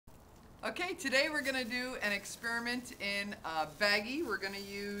Okay, today we're going to do an experiment in a baggie. We're going to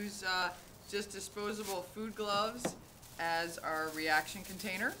use just disposable food gloves as our reaction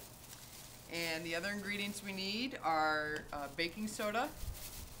container. And the other ingredients we need are baking soda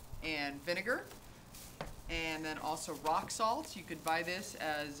and vinegar, and then also rock salt. You could buy this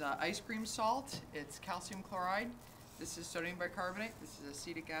as ice cream salt. It's calcium chloride. This is sodium bicarbonate. This is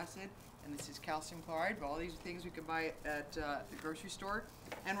acetic acid. And this is calcium chloride. All these things we can buy at the grocery store.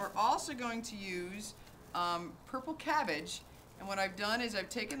 And we're also going to use purple cabbage. And what I've done is I've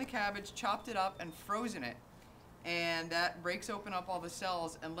taken the cabbage, chopped it up, and frozen it. And that breaks open up all the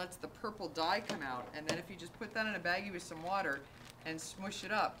cells and lets the purple dye come out. And then if you just put that in a baggie with some water and smush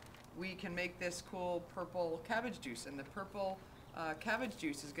it up, we can make this cool purple cabbage juice. And the purple cabbage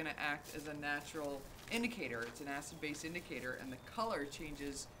juice is going to act as a natural indicator. It's an acid-base indicator, and the color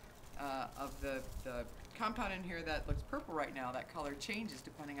changes of the compound in here that looks purple right now. That color changes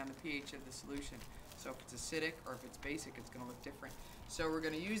depending on the pH of the solution. So if it's acidic or if it's basic, it's going to look different. So we're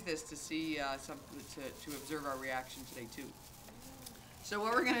going to use this to see to observe our reaction today too. So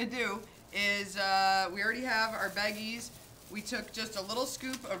what we're going to do is we already have our baggies. We took just a little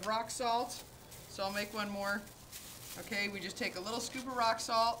scoop of rock salt. So I'll make one more. Okay, we just take a little scoop of rock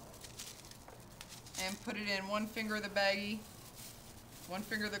salt and put it in one finger of the baggie, one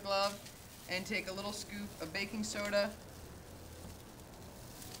finger of the glove, and take a little scoop of baking soda.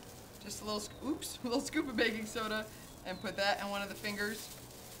 Just a little, a little scoop of baking soda, and put that in one of the fingers.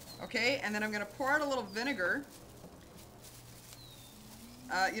 Okay, and then I'm going to pour out a little vinegar.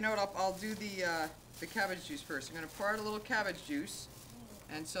 You know what? I'll do the cabbage juice first. I'm going to pour out a little cabbage juice,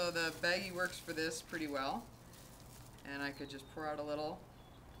 and so the baggie works for this pretty well. And I could just pour out a little.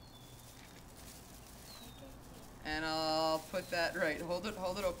 And I'll put that right. Hold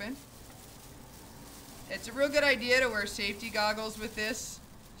it open. It's a real good idea to wear safety goggles with this,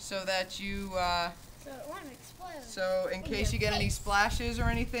 so that you. So it won't explode. So in case you get any splashes or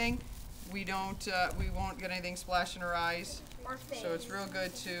anything, we won't get anything splash in our eyes. Or face. So it's real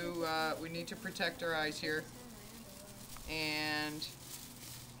good to. We need to protect our eyes here. And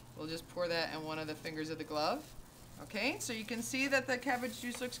we'll just pour that in one of the fingers of the glove. Okay, so you can see that the cabbage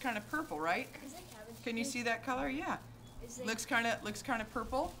juice looks kind of purple, right? Is it cabbage Can you juice? see that color? Yeah. Looks kind of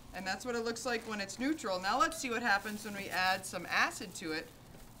purple, and that's what it looks like when it's neutral. Now let's see what happens when we add some acid to it.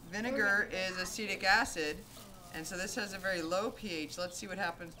 Vinegar is acetic acid, and so this has a very low pH. Let's see what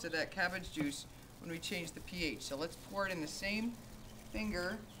happens to that cabbage juice when we change the pH. So let's pour it in the same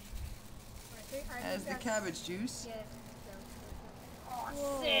finger as the cabbage juice.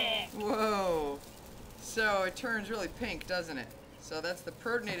 Oh, sick. Whoa. So it turns really pink, doesn't it? So that's the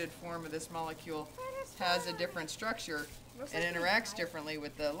protonated form of this molecule. Has a different structure and interacts differently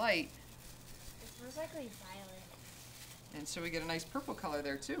with the light. It's most likely violet. And so we get a nice purple color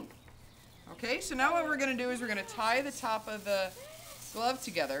there too. Okay, so now what we're going to do is we're going to tie the top of the glove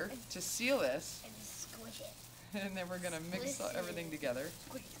together to seal this. And squish it. And then we're going to mix everything together.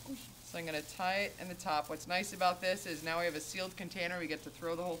 Squish, squish. So I'm going to tie it in the top. What's nice about this is now we have a sealed container. We get to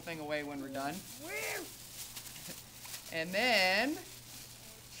throw the whole thing away when we're done. And then...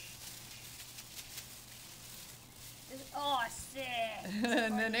 Oh, sick.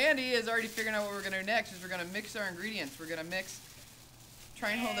 And then Andy is already figuring out what we're going to do next. Is we're going to mix our ingredients. We're going to mix...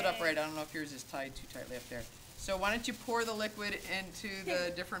 Try and hold it up right. I don't know if yours is tied too tightly up there. So why don't you pour the liquid into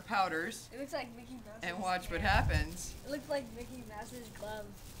the different powders It looks like Mickey Mouse. and watch what happens. It looks like Mickey Mouse's glove.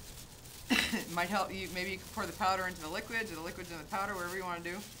 It might help you. Maybe you can pour the powder into the liquids, or the liquids in the powder, whatever you want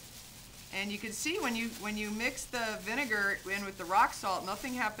to do. And you can see when you mix the vinegar in with the rock salt,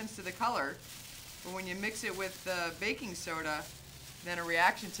 nothing happens to the color. But when you mix it with the baking soda, then a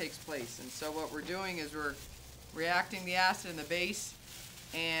reaction takes place. And so what we're doing is we're reacting the acid and the base,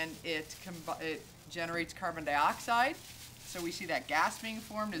 and it generates carbon dioxide. So we see that gas being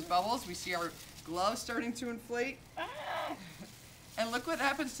formed as bubbles. We see our gloves starting to inflate. And look what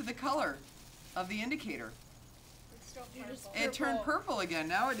happens to the color of the indicator. It's still purple. It turned purple again.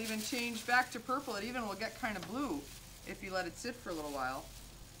 Now it even changed back to purple. It even will get kind of blue if you let it sit for a little while.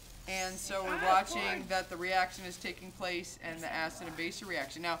 And so we're watching that the reaction is taking place and the acid and base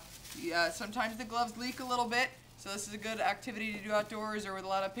reaction. Now, sometimes the gloves leak a little bit, so this is a good activity to do outdoors or with a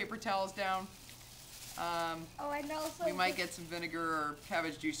lot of paper towels down. I know. We might get some vinegar or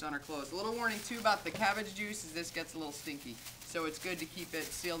cabbage juice on our clothes. A little warning too about the cabbage juice is this gets a little stinky. So it's good to keep it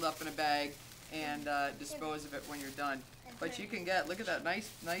sealed up in a bag and dispose of it when you're done. But you can get, look at that nice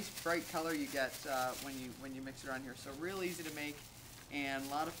bright color you get when you mix it on here. So real easy to make, and a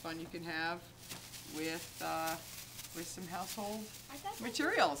lot of fun you can have with some household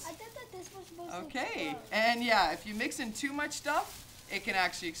materials. I thought that this was supposed to Okay, and yeah, if you mix in too much stuff, it can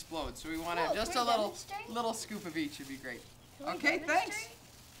actually explode. So we want to have Cool. just Can a we little demonstrate? scoop of each would be great. Can we Okay, demonstrate? thanks.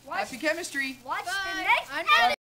 Watch, Happy chemistry. watch Bye. the next I'm episode.